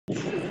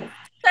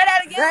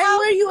Zay,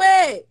 where you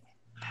at?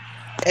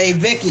 Hey,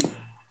 Vicky.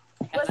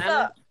 What's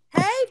up?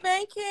 Hey,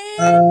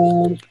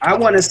 Banky. I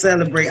want to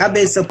celebrate. I've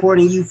been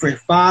supporting you for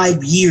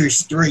 5 years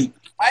straight.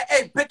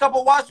 Hey, pick up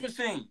a wash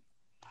machine.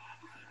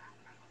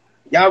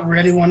 Y'all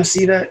really want to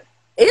see that?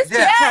 It's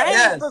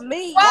yes. for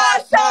me.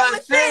 Wash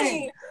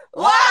machine.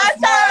 Wash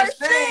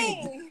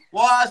machine.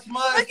 Wash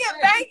machine. Look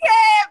at Bankhead.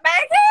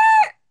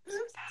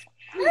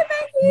 Hey,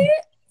 Bankhead.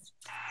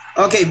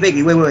 Okay,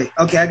 Vicky, wait.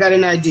 Okay, I got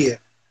an idea.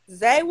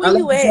 Zay, where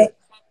you at?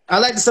 I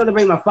like to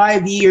celebrate my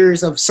 5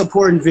 years of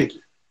supporting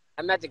Vicky.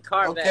 I'm at the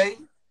car. Okay.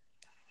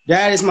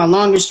 That is my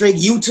longest streak.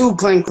 YouTube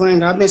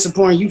clang. I've been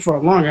supporting you for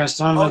a long ass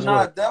time. Oh,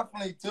 no,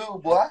 definitely too,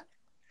 boy.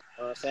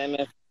 Oh, Sam,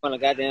 man, want to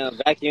goddamn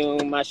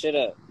vacuum my shit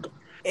up.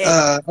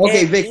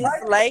 Okay, Vicky.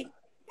 It's late.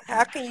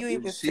 How can you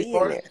even see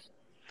in there?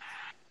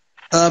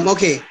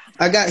 Okay,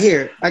 I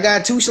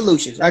got 2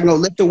 solutions. I can go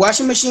lift the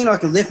washing machine, or I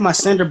can lift my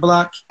cinder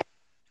block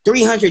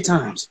 300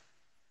 times.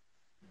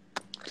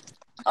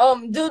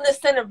 Do the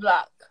center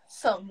block.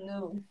 Something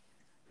new.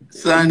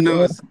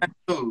 Something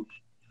new.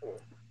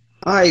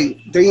 All right,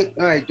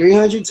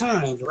 300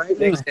 times, right?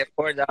 Fix that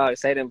poor dog.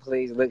 Say them,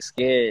 please. Look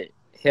scared.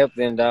 Help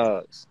them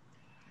dogs.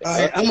 All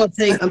right, I'm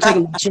taking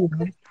my chin.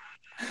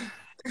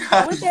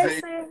 What they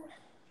say?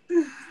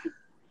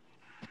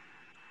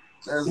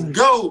 Let's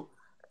go.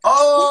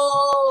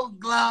 Oh,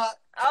 Glock.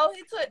 Oh,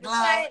 he took the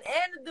chain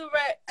and the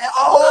durag.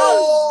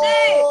 Oh,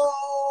 shit.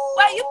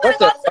 Wait, you finna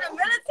go to the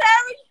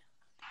military?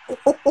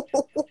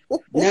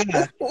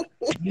 Nah.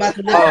 I'm about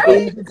to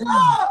lift it.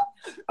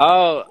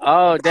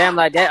 Oh, damn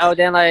like that. Oh,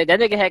 damn like that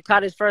nigga had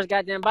caught his first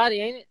goddamn body,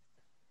 ain't it?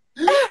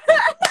 You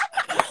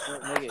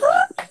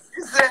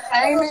said,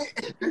 ain't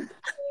it?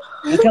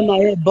 I cut my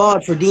head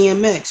bald for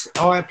DMX.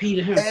 R.I.P.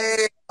 to him.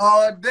 Hey,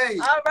 all day.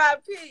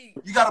 R.I.P.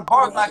 You got to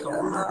bark like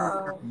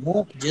a...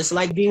 Yep, just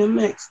like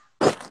DMX.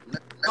 Go,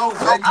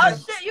 Oh,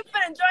 shit, you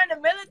finna join the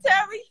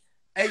military?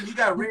 Hey, you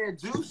got red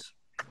juice?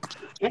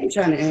 I ain't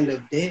trying to end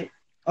up dead.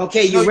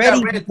 Okay, you ready?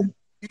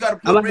 You got to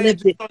I'm put gonna red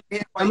juice on your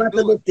head. I'm about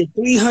to lift it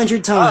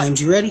 300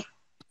 times. You ready?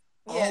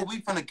 Oh,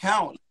 we finna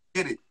count.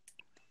 Get it.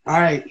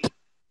 All right.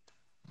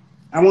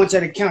 I want you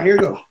to count. Here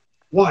we go.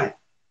 1,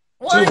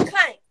 1 2,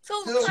 clank,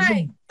 2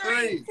 clank,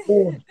 3,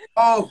 4,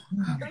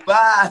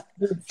 5,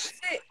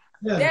 6.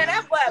 Yeah,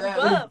 that boy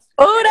buff.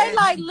 Oh, they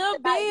like Lil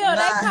Bill.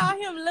 They call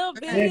him Lil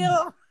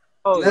Bill.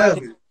 Oh,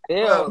 11,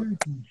 Bill.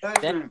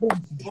 13,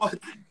 14,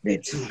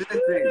 15,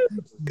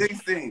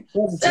 16,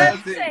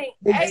 17,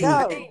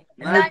 18,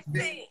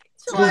 19,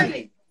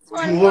 20,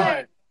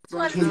 21,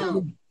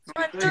 22,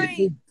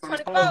 23,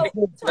 24,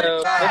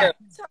 25,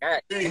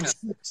 26,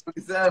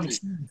 27,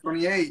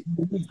 28,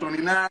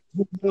 29,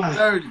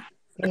 30,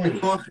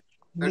 31,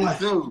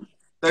 32,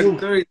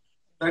 33,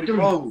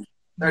 34,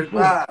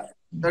 35,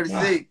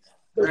 36,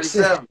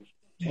 37,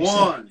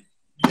 1,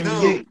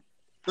 2,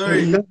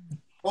 3,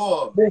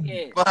 4,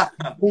 5,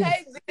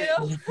 Hey,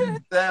 Bill.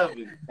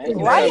 7,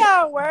 Why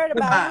y'all worried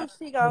about who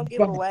she gonna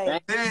give away?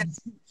 10,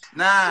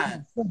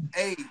 9,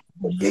 8,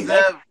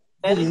 7,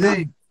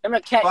 6,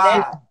 Remember Cat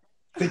 5.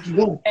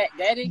 51. Cat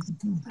Daddy?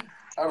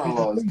 I don't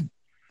know.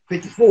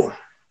 54.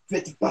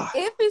 55.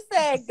 If he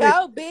said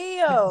go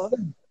Bill.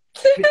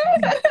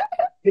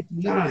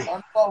 59. I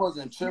know I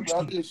wasn't tripping.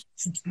 I just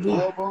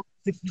 61.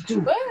 62.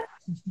 What?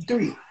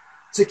 63.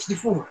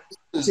 64.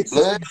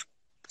 blood.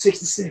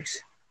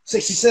 66.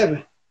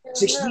 67.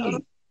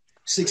 68.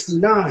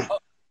 69.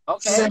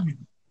 Okay.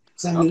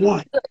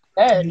 71.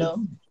 There,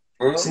 no.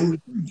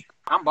 73.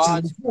 I'm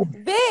bald.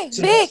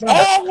 Big,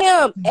 add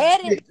him.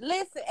 Edit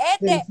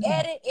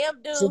that M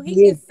dude. He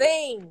can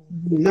sing.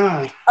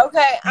 9.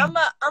 Okay, I'm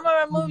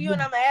gonna remove you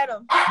and I'm gonna add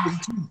him.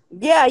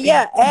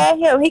 Yeah, add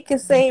him. He can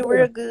sing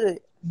real good.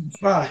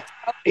 5.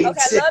 Okay,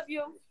 86. love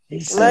you.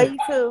 Love you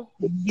too.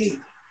 88.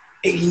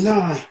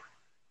 89.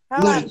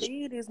 How I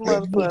do this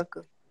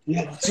motherfucker?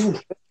 92.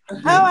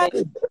 How I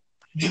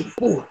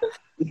 94.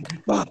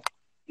 95.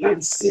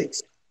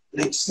 96.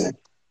 97.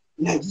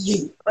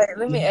 98. Wait,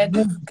 let me add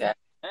this guy.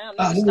 Damn,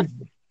 damn.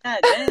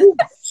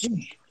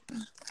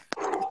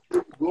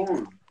 All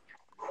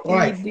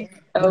right. Hey,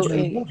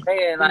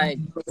 like,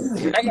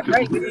 take a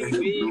break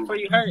before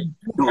you hurt.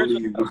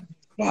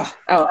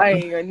 Oh, I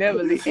ain't gonna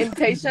never leave. And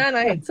Tayshawn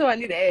I hate too. I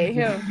need to add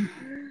him.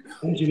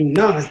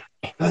 109.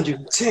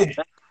 110.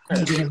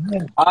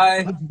 111.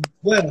 Hi.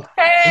 112.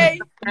 Hey,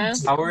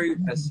 How are you?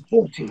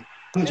 114.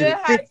 good.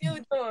 How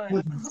you doing?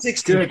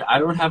 116. Good. I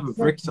don't have a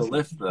brick to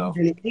lift though.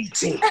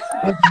 118.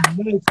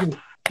 119.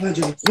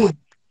 120.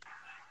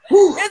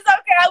 It's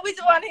okay. We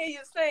just want to hear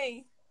you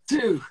sing.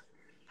 2,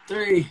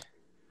 3,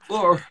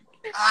 4.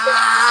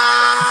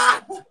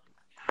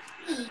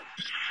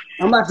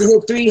 I'm about to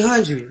hit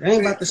 300. I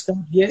ain't about to stop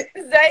yet.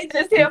 Zay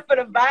just here for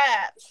the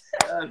vibes.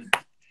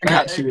 I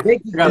got you.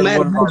 I'm at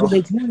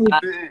 120.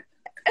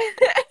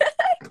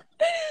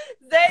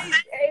 Zay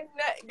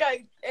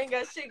ain't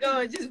got shit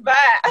going, just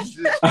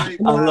vibes. I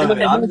love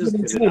it. I'm just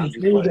kidding.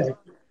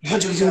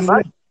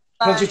 120.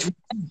 120.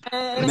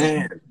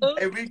 Man.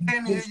 Hey, we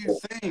can't hear you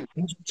sing.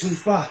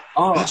 125.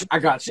 Oh, I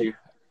got you.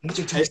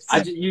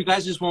 You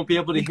guys just won't be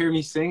able to hear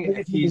me sing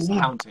if he's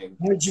counting.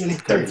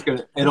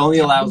 $130. It only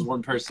allows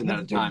one person at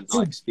a time to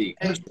like speak.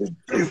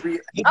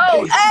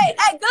 Oh, hey,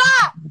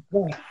 Glock!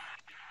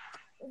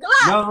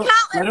 Glock, No, count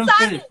let and him silent.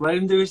 finish. Let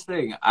him do his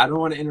thing. I don't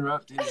want to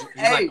interrupt. He's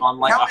Hey, like on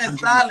like count and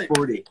silent.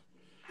 140.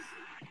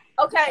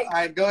 Okay. All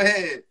right, go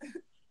ahead.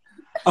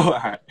 Oh,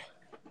 all right.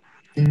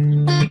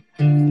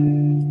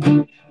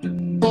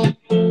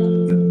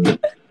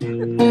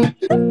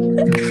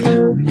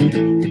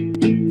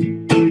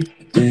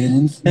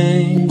 Didn't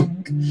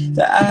think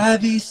that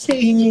I'd be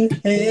seeing you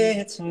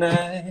here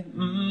tonight.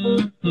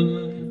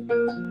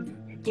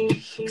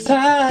 'Cause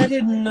I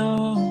didn't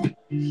know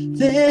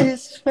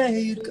this is where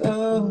you'd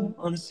go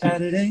on a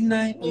Saturday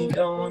night when you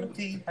don't want to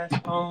be at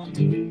home.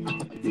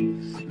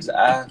 'Cause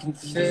I can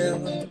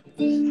feel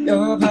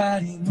your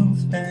body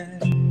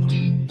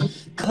moving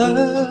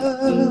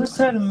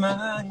closer to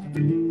mine,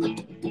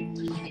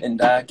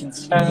 and I can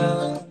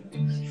tell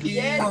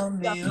you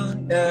want me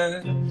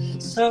under,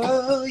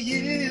 so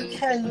you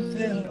can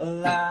feel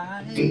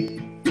alive.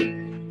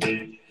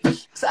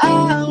 'Cause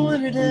I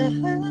wanna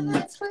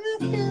dance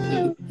with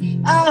you,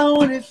 I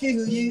wanna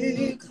feel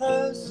you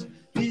close,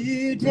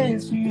 you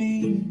dance with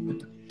me.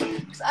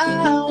 'Cause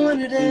I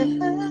wanna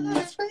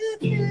dance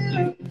with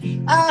you,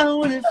 I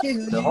wanna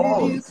feel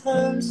you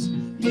close,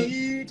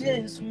 you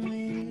dance with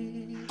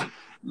me.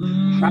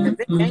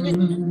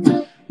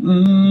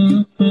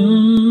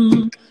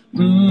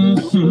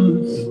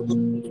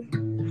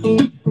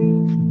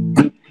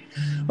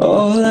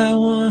 All I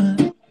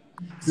want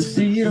is to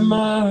see you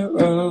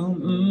tomorrow.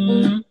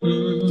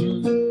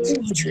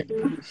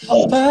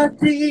 But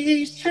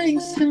these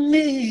drinks to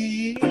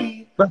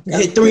me, About to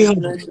hit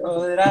 300.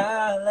 all that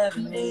I'll ever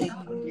need,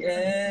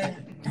 yeah.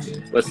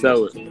 What's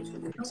up?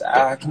 So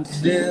I can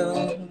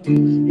feel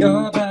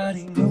your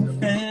body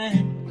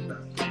moving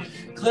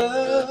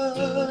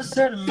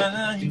closer to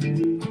mine,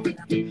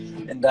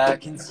 and I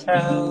can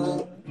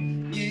tell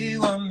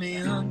you want me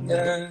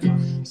younger,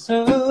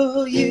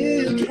 so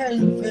you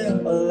can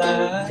feel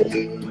alive.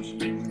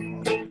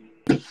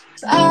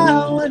 'Cause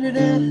I wanna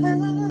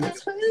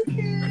dance with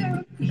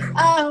you,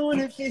 I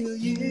wanna feel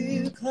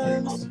you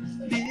close,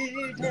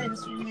 you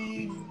dance with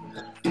me.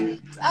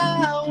 'Cause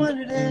I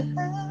wanna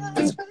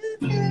dance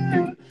with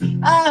you,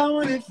 I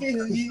wanna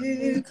feel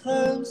you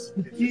close,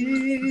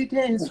 you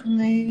dance with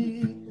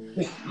me.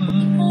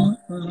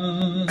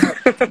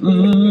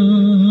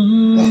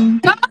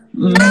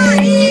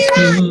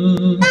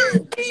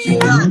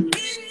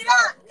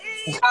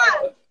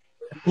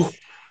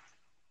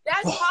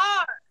 That's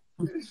hard.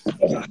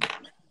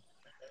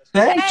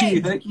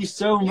 Thank you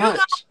so much.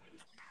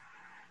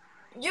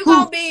 You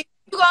gonna be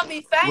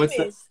What's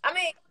famous. I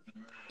mean,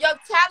 your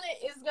talent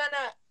is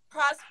gonna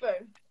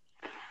prosper.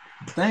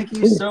 Thank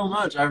you so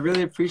much. I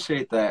really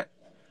appreciate that.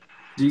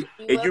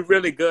 You're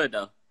really good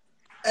though.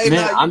 Hey,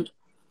 Man, now,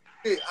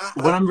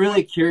 what I'm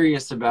really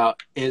curious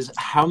about is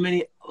how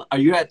many are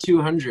you at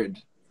 200?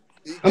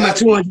 I'm at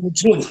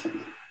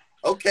 220.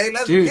 Okay,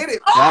 let's Dude, get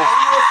it.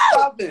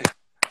 Oh!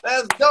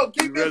 Let's go.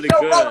 Keep this really show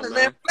good, rolling,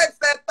 man. man. Flex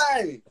that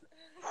thing.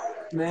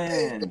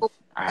 Man.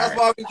 That's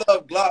why we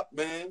love Glock,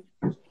 man.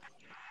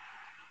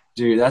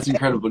 Dude, that's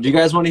incredible. Do you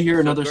guys want to hear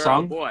another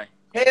song? Boy.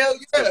 Hell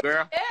yeah.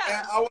 Girl.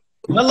 Yeah.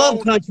 I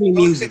love country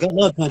music. I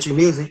love country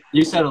music.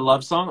 You said a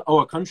love song? Oh,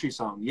 a country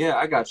song. Yeah,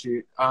 I got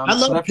you. I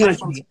love that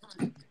country.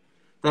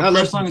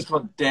 first song is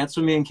called Dance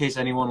With Me, in case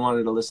anyone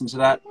wanted to listen to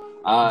that.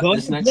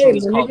 This next play one it,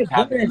 is man. called Niggas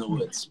Cabin in dance. the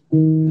Woods.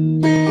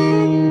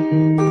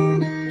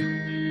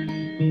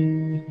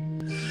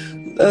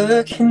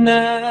 Looking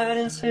out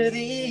into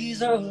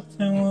these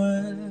open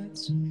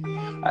woods,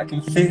 I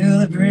can feel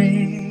the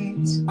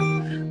breeze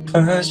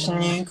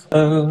pushing you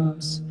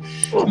close.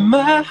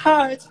 My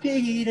heart's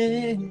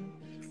beating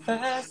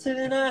faster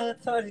than I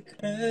thought it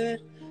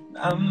could.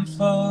 I'm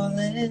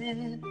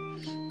falling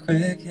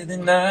quicker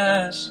than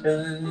I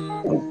should.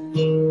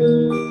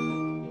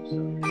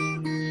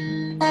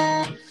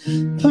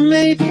 But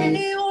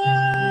maybe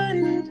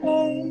one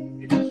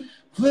day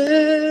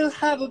we'll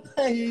have a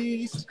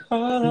place to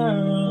call our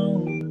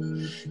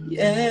own.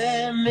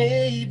 Yeah,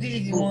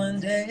 maybe one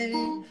day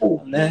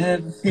I'll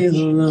never feel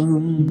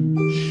alone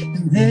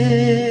in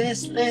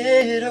this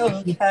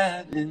little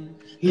cabin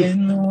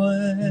in the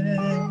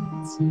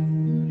woods.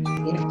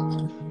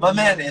 My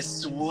man is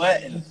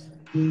sweating.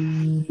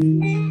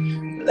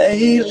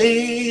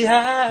 Lately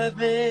I've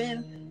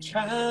been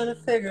trying to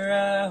figure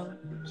out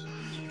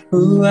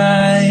who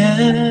I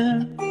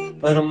am,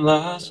 but I'm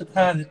lost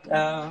without a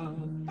doubt.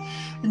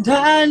 And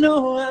I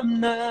know I'm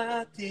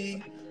not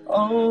the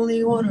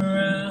only one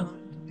around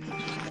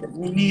that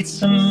needs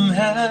some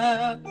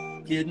help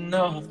getting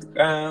off the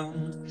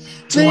ground.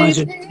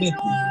 Maybe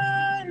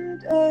one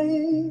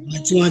day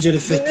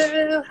 250.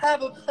 we'll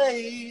have a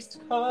place to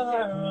call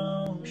our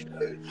own.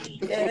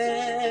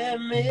 Yeah,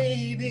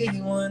 maybe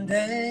one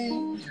day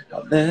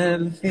I'll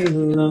never feel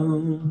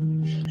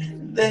alone.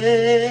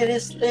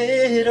 This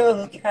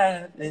little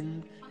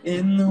cabin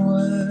in the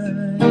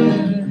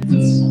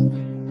woods.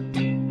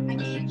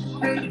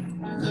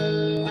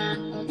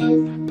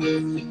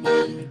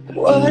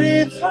 What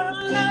if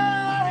I'm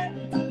not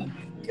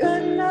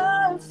good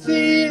enough for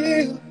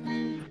you?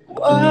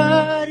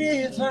 What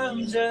if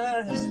I'm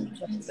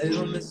just a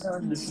little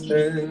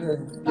misunderstood?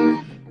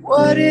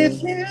 What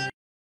if you...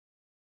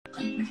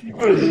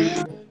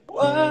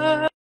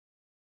 What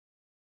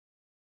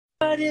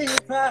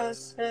if I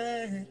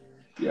said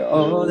you're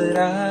all that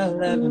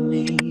I'll ever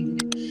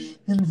need?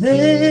 And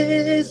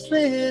this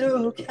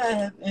little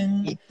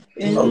cabin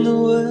in the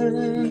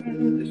woods,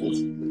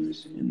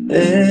 in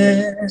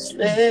this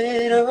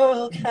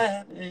little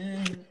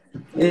cabin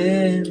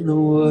in the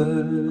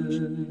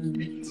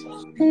woods.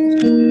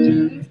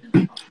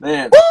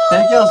 Man,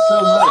 thank y'all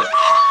so much.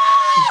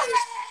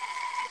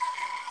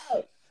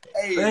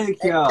 Hey,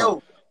 Thank y'all.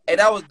 Yo, hey,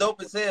 that was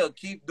dope as hell.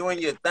 Keep doing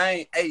your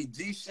thing. Hey,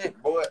 G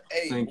shit, boy.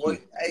 Hey, Thank boy.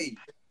 you.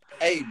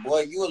 Hey,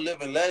 boy, you a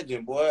living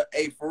legend, boy.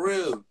 Hey, for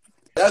real.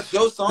 That's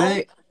your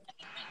song?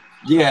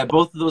 Yeah,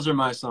 both of those are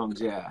my songs,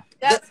 yeah.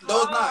 That's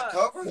those not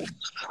covers?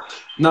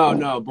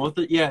 No, both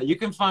you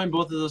can find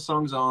both of those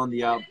songs on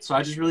the album. So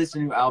I just released a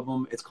new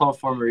album. It's called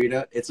For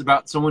Marita. It's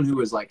about someone who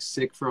was like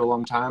sick for a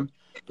long time,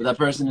 but that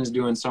person is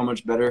doing so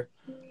much better.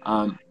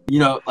 You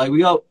know, like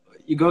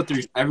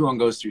everyone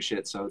goes through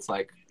shit, so it's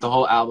like the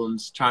whole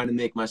album's trying to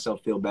make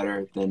myself feel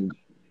better than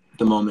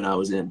the moment I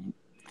was in,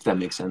 if that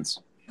makes sense.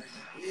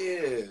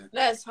 Yeah.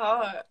 That's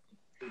hard.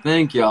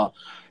 Thank y'all.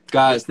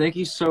 Guys, thank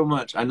you so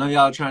much. I know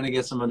y'all are trying to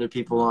get some other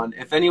people on.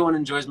 If anyone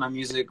enjoys my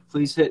music,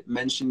 please hit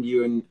mention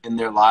you in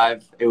their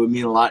live. It would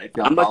mean a lot if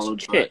y'all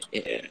followed.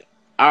 Yeah.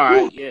 All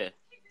right, yeah.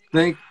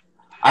 Thank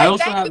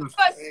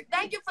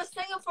you for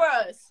singing for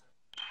us.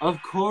 Of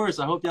course.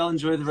 I hope y'all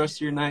enjoy the rest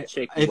of your night.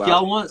 If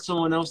y'all want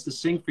someone else to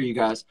sing for you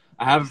guys,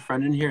 I have a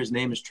friend in here. His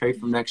name is Trey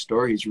from next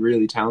door. He's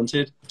really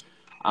talented.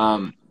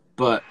 Again,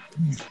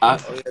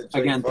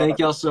 thank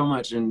y'all so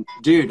much. And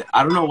dude,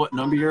 I don't know what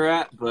number you're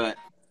at, but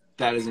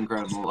that is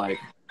incredible. Like,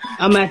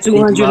 I'm at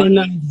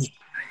 290.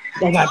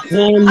 I got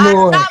 10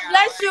 more. God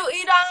bless you,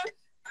 Edon.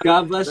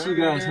 God bless you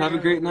guys. Have a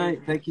great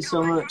night. Thank you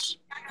so much.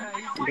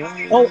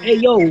 Oh, hey,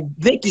 yo,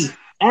 Vicky,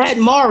 add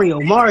Mario.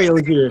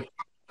 Mario's here.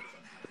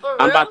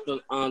 I'm about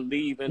to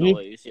leave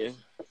anyways, yeah.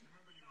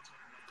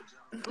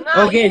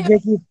 No, okay,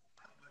 Vicky.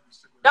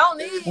 Don't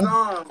leave. Hey,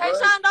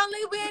 Sean, don't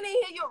leave. We ain't in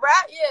here. You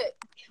rap yet.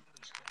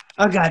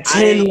 I got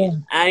 10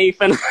 more. I ain't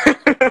finna.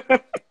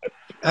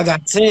 I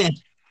got 10.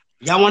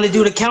 Y'all want to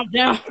do the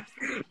countdown?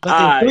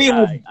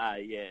 Yeah.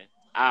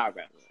 All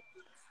right.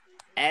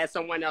 Add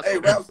someone else. Hey,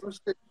 rap some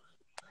shit.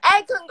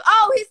 Hey,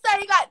 he said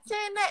he got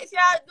 10 next.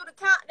 Y'all do the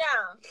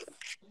countdown.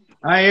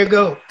 All right, here you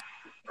go.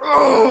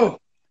 Oh.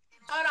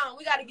 Hold on.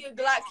 We got to give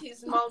Glock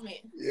his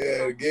moment.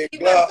 Yeah, get He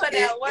Glock. been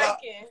putting that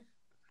work in.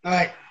 All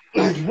right.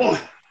 91,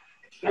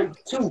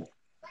 92,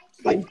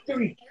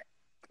 93,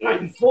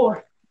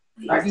 94,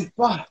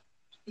 95,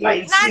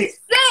 96,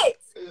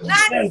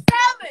 97,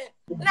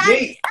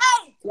 98,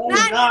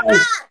 99,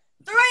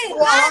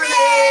 300.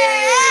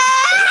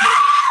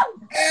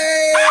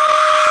 Hey!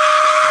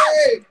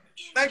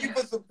 Thank you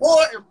for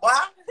supporting, boy.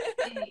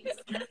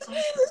 Congratulations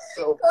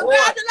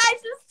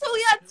to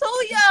you.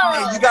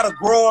 Hey, you gotta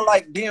grow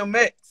like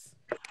DMX.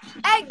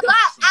 Hey,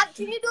 Glock,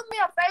 can you do me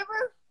a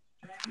favor?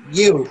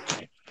 You.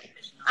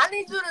 I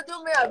need you to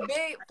do me a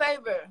big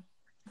favor.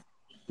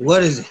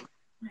 What is it?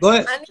 Go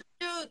ahead. I need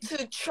you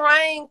to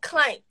train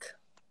Clank.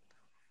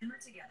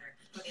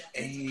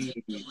 Hey.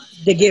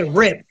 To get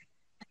ripped.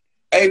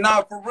 Hey,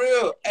 nah, for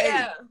real. Hey.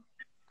 Yeah.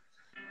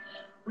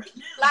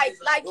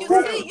 Like you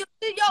see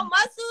your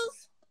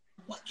muscles?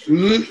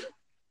 Mm-hmm.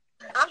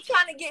 I'm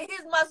trying to get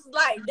his muscles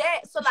like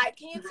that. So, like,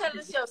 can you tell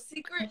us your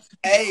secret?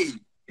 Hey.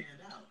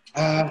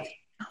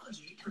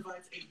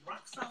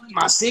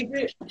 My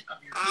secret?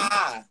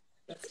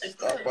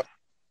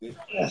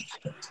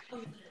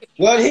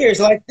 Well, here's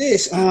like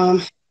this.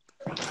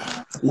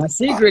 My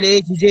secret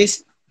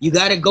is you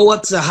got to go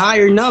up to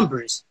higher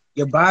numbers.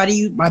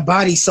 My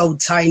body's so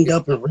tightened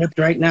up and ripped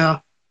right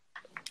now.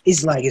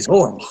 It's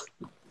horrible.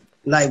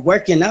 Like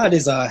working out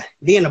is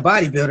being a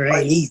bodybuilder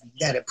ain't easy.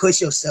 You got to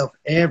push yourself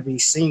every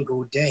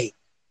single day.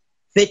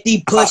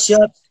 50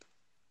 push-ups.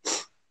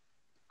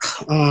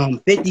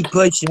 50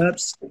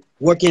 push-ups.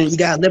 Working, you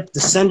got to lift the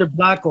cinder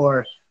block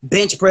or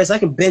bench press. I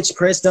can bench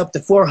press up to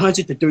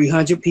 400 to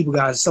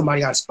 300.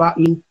 Somebody got to spot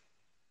me.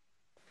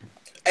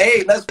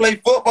 Hey, let's play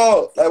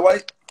football. Like,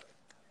 what?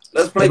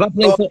 Let's play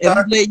football. If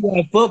I play you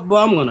on football,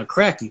 I'm going to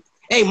crack you.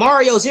 Hey,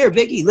 Mario's here,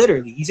 Vicky.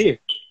 Literally, he's here.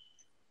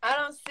 I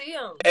don't see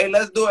him. Hey,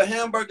 let's do a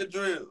hamburger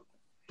drill.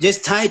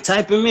 Just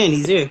type him in.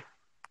 He's here.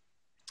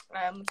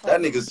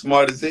 That nigga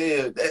smart as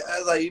hell.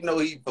 That's like, you know,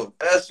 he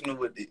professional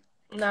with it.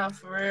 Nah,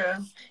 for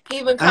real.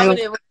 He been coming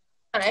in.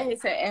 He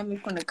said, add me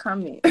from the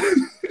comment.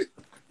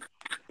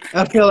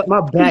 I feel like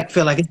my back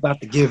feel like it's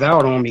about to give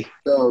out on me.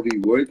 I'll be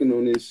working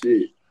on this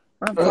shit.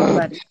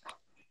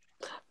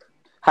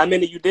 How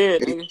many you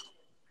did, nigga?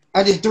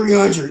 I did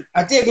 300.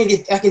 I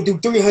think I can do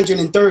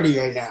 330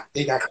 right now.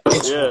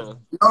 Yeah.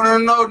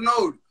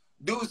 No.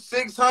 Do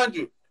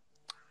 600.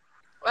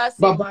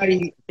 My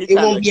body, it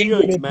won't be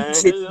able to man.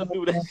 do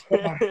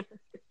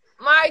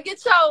Mari,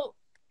 get your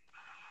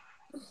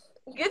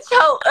Get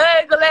your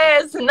ugly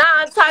ass,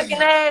 non-talking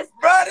ass,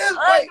 Bro, this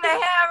ugly boy.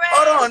 hair ass.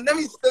 Hold on, let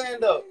me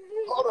stand up.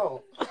 Hold on.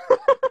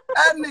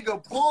 That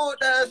nigga pulled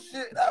that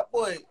shit. That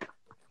boy.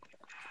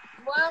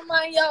 Boy, I'm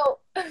on your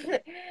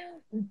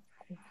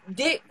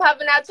dick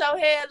popping out your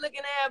head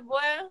looking at boy.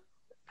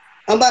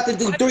 I'm about to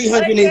do Boy,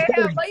 330. you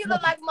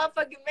look like a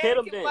motherfucking Hit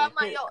him mannequin, then. boy. I'm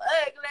on your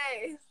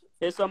ugly ass.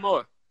 Hit some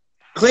more.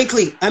 Clink,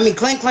 clink. I mean,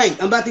 clank, clank.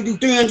 I'm about to do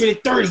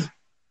 330.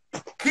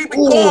 Keep it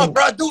going,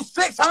 bro. Do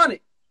 600.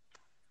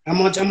 How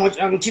much? I'm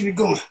gonna keep it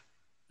going.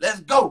 Let's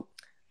go.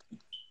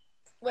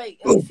 Wait,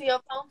 let me see your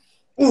phone.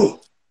 Ooh.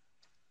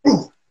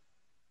 Ooh.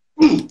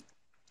 Ooh.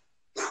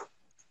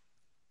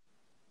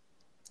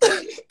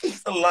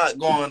 It's a lot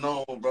going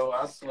on, bro.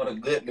 I swear to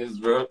goodness,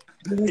 bro.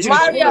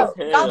 Mario,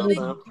 Hell, don't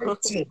man.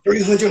 314,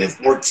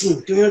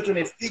 315,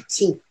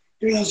 316,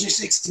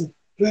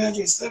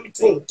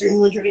 317,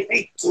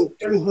 318,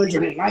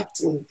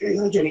 319,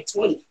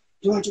 320,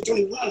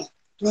 321,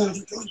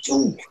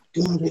 322,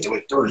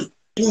 323,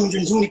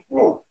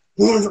 324,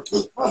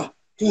 325,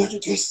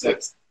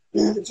 326,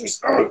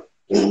 327,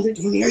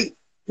 328,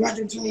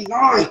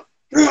 329,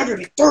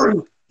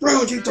 330,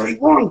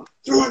 331,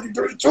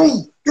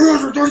 332,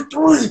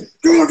 333,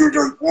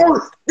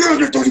 334,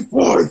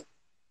 335.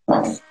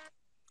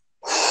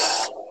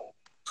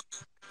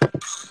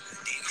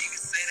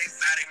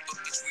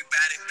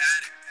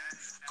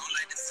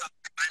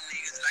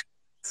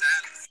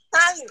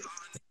 silence.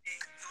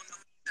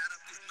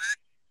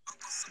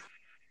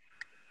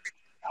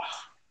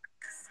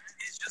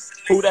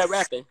 Who that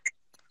rapping?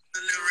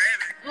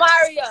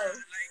 Mario.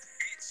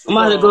 I'm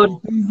about to go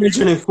to He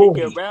 340.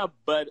 can rap,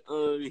 but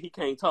he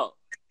can't talk.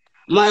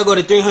 I'm about to go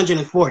to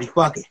 340.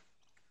 Fuck it.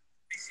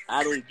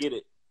 I don't get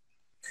it.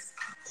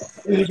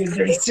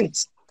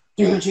 336,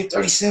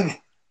 337.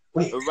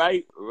 Wait,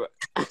 Right?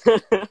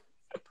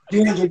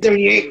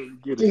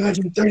 338, Get it.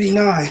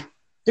 339,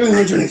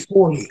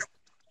 340.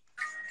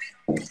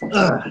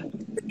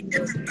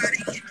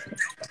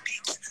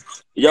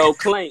 Yo,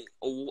 Clank,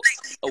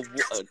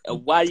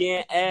 why you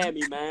ain't add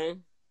me,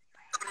 man?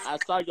 I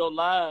saw your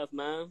live,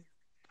 man.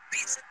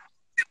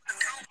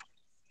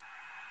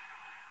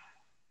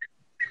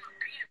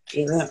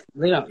 Yeah,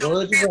 lay down. Go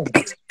let you go.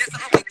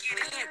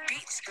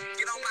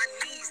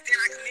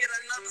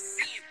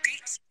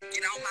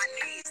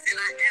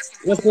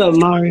 What's up,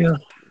 Mario?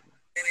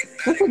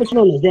 What's up with you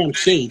on the damn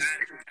shades?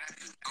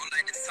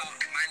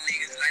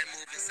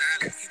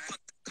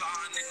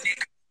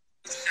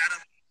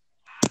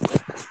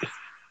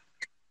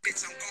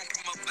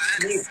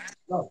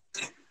 Oh.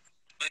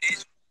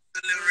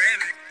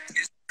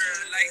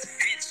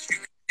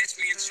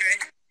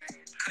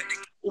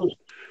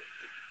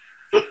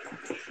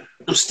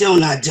 I'm still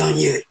not done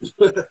yet.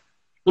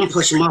 I'm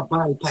pushing my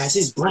body past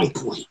his brain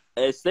point.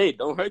 Hey, say,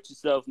 don't hurt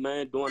yourself,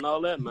 man, doing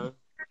all that, man.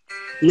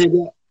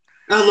 Nigga,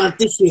 I like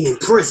this shit in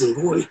prison,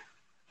 boy.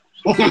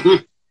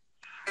 That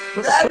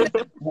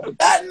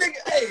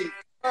nigga, hey,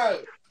 bro.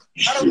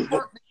 How the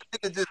fuck this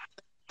nigga just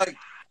like?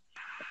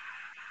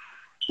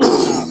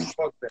 Nah,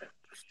 fuck that.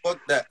 Fuck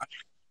that.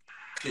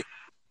 Shit.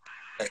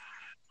 That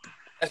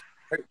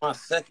hurt my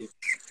second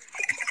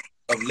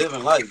of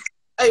living life.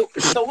 Hey,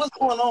 so what's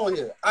going on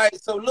here? All right,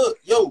 so look,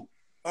 yo,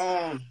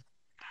 I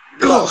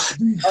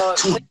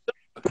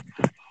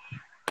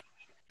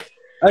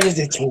just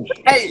did 20.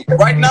 hey,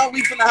 right now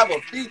we finna have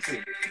a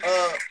feature.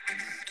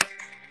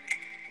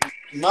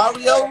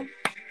 Mario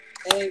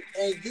and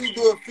you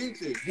do a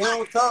feature. He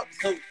don't talk,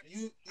 so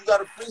you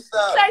got a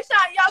freestyle. Say,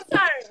 Sean, your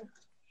turn.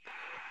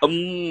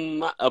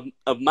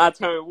 My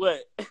turn. What?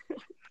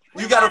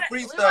 You got a We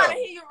freestyle. wanna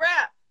hear you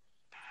rap.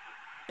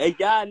 Hey,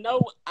 y'all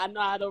know I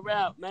know how to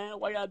rap, man.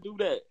 Why y'all do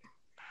that?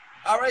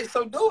 All right,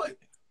 so do it.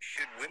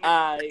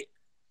 All right,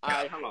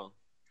 hold on.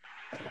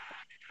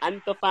 I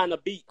need to find a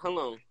beat. Hold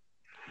on.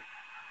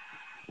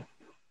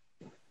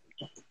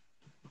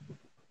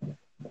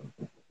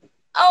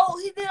 Oh,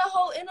 he did a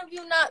whole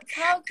interview not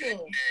talking.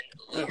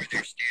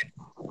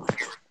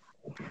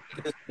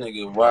 This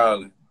nigga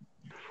wildin'.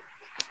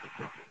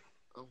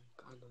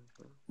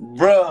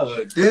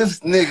 Bruh, this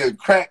nigga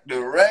cracked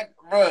the wreck,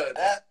 bruh.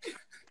 That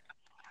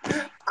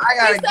I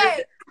gotta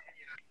get.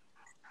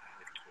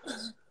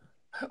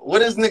 Where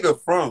this nigga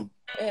from?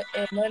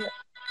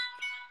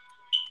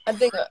 I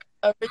think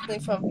originally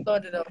from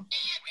Florida though.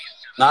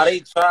 Nah, they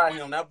tried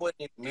him. That boy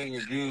needs a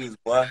million views,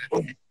 boy.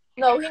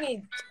 No, he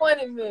needs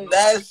 20 million.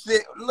 That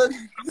shit, look.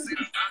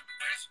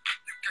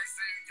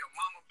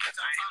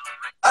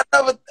 I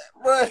never,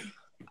 bruh.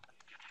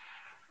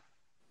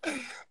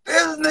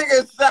 This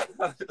nigga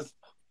sucks.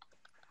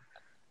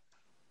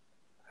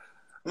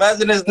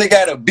 Imagine this nigga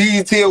had a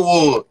BET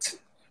award.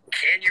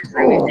 Can you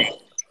really?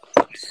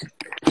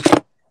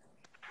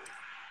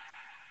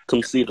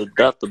 Come see the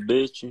doctor,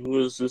 bitch. You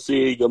was to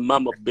see your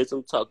mama, bitch.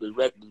 I'm talking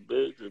reckless,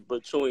 bitch.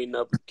 But you ain't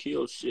never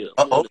kill shit.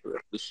 I'm on the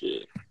reckless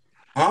shit.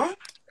 Huh?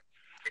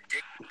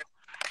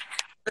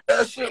 Spit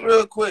that shit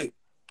real quick.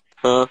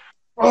 Huh?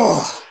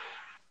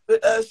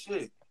 Spit that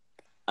shit.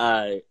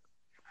 Alright.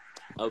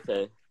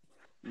 Okay.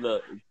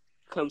 Look.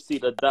 Come see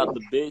the doctor,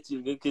 bitch.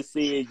 You can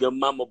see your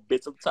mama,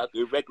 bitch. I'm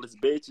talking reckless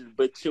bitches,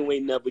 but you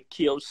ain't never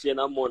killed shit.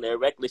 I'm on that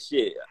reckless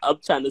shit. I'm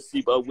trying to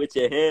see about with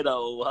your head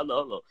on.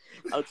 Hello.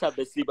 I'm trying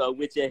to see about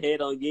with your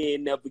head on. You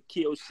ain't never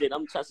killed shit.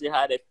 I'm trying to see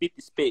how that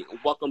 50 spit.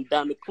 Walk him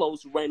down the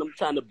close range. I'm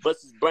trying to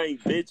bust his brain,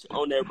 bitch,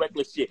 on that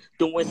reckless shit.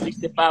 Doing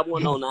 65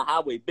 one on the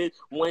highway, bitch.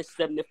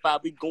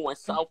 175, we going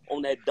south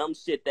on that dumb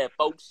shit, that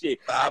folk shit.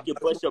 I can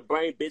bust your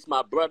brain, bitch.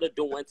 My brother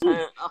doing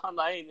time.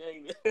 I ain't.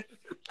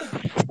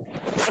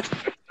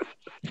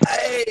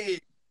 Hey,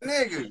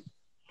 nigga.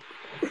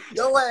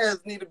 Your ass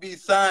need to be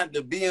signed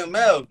to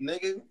BMF,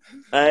 nigga.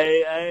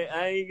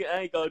 I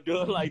ain't gonna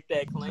do it like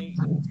that, Clean.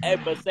 Hey,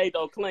 but say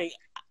though, Clean,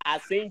 I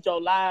seen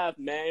your live,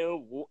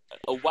 man.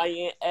 Why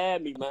you ain't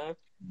add me, man?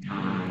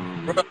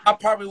 Bro, I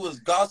probably was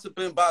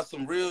gossiping about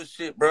some real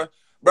shit, bro.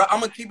 Bro,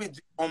 I'm gonna keep it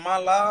on my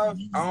live.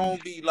 I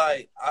don't be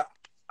like,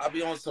 I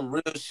be on some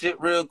real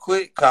shit real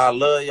quick, cause I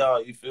love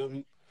y'all, you feel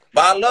me?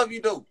 But I love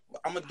you, though.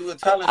 I'm gonna do a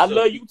talent show. I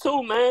love you,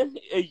 too, man.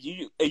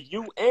 You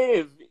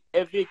and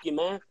Vicky,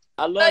 man.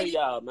 I love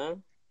y'all,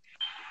 man.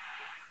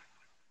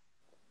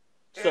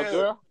 So,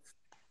 girl?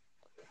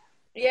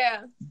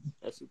 Yeah.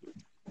 That's a good.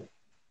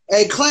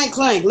 Hey, Clank,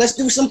 let's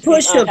do some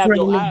push-ups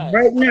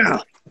right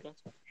now.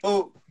 Oh,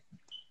 all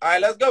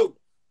right, let's go.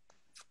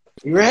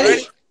 You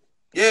ready?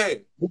 Yeah.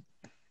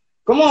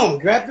 Come on,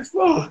 grab the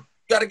phone. You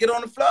gotta get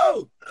on the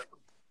floor.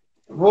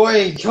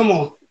 Boy, come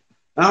on.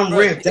 I'm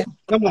ripped.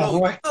 Come on,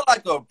 boy. You feel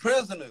like a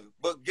prisoner,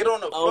 but get on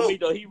the floor. Oh, me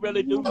though, he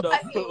really do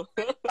though.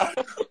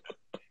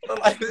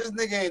 Like this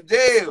nigga in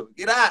jail.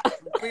 Get out.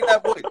 Free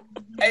that boy.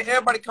 Hey,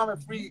 everybody come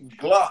and free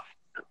Glock.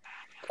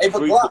 Hey,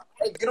 but Glock,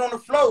 hey, get on the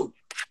floor.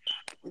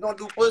 We gonna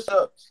do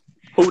push-ups.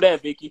 Who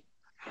that, Vicky?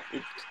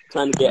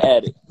 Trying to get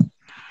at it.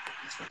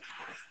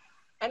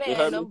 I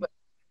didn't know.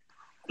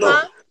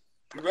 Huh?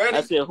 You ready?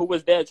 I said, who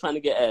was that trying to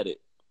get at it?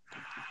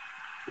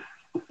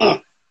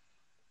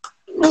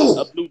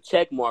 A blue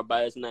check mark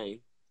by his name.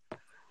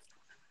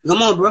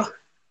 Come on, bro.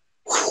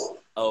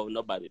 Oh,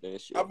 nobody done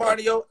shit. I'm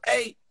already your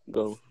 8.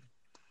 Go.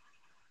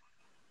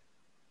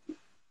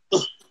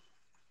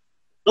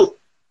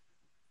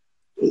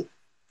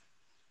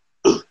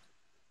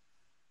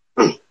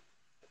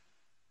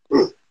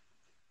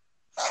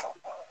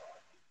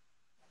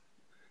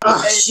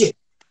 Oh, shit.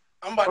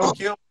 I'm about to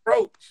kill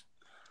Roach.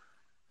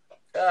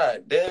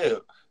 God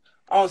damn.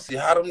 I don't see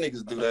how them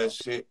niggas do that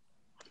shit.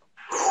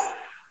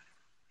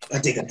 I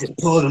think I just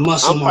pulled the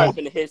muscle. I'm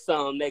probably finna hit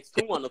some next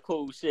to on the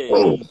cool shit.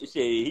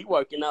 He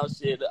working out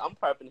shit. I'm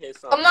probably finna hit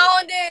some. Come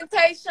on then,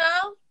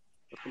 Tayshawn.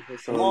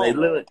 Oh,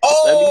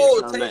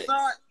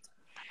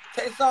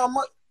 Tayshawn,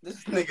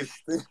 this nigga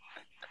still.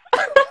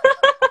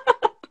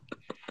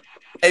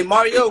 Hey,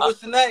 Mario,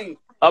 what's your name?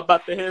 I'm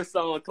about to hit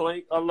some,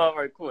 Clink. I love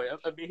her quick. I'm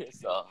gonna be hit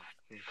some.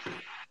 Hey,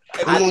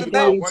 I'm gonna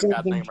tell you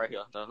workout something. thing right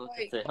here,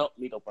 to help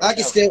me to I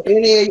can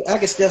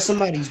steal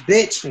somebody's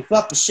bitch and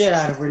fuck the shit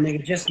out of her,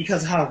 nigga, just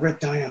because of how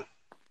ripped I am.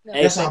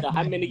 Hey,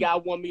 how many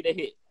y'all want me to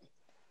hit?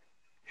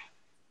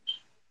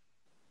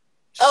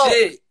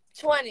 Shit.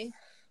 20.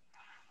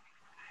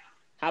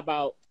 How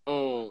about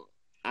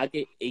I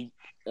get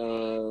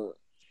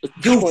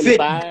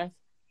 25?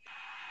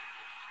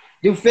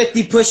 Do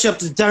 50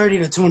 push-ups to 30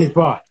 to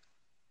 25.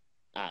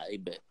 I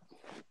bet.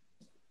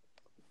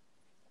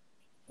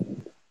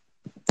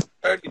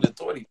 30 to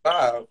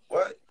 25.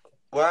 What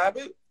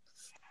happened?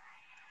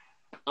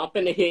 I'm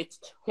finna hit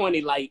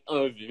 20 like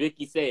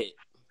Vicky said.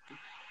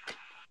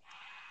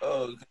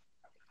 Oh,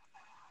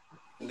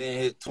 then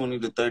hit 20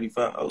 to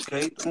 35.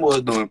 Okay, them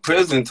boys doing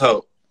prison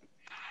talk.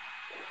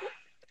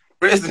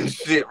 Prison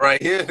shit right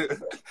here.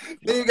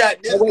 Then you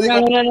got this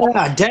nigga.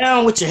 No.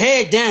 Down with your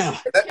head down.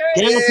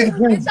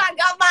 Bitch, I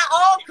got my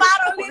own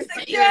bottle of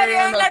security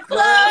in the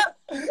club.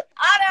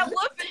 All that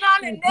whooping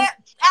on the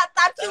net. I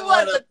thought you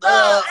was a thug.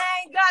 I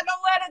ain't got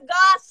nowhere to go.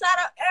 I shot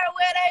up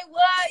everywhere they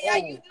was. Yeah,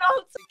 you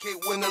know.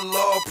 When the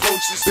law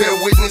approaches, bear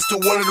witness to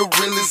one of the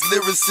realest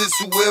lyricists.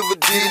 Whoever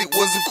did it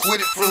was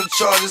acquitted from the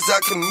charges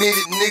I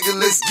committed. Nigga,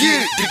 let's get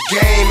it. The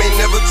game ain't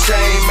never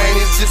changed, man.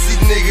 It's just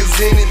these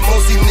niggas in it.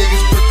 Most these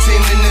niggas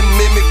pretending to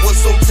mimic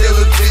what's on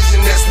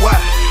television. That's why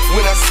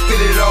when I spit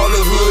it, all the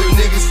hood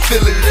niggas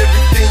feel it.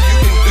 Everything you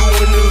can do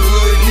in the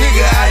hood,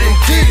 nigga, I done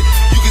did it.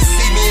 You can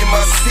see me in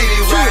my city,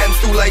 riding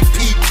through like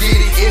P.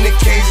 Diddy. In the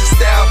Cajun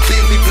style,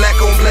 Bentley, black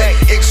on black,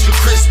 extra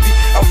crispy.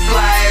 I'm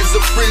fly as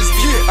a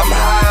frisbee. I'm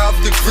high off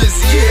the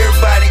grizzly.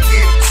 Everybody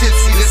getting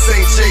tipsy. This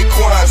ain't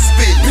Jaquan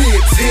spit.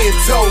 Being 10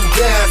 toes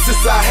down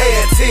since I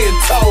had 10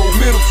 toes.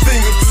 Middle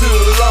finger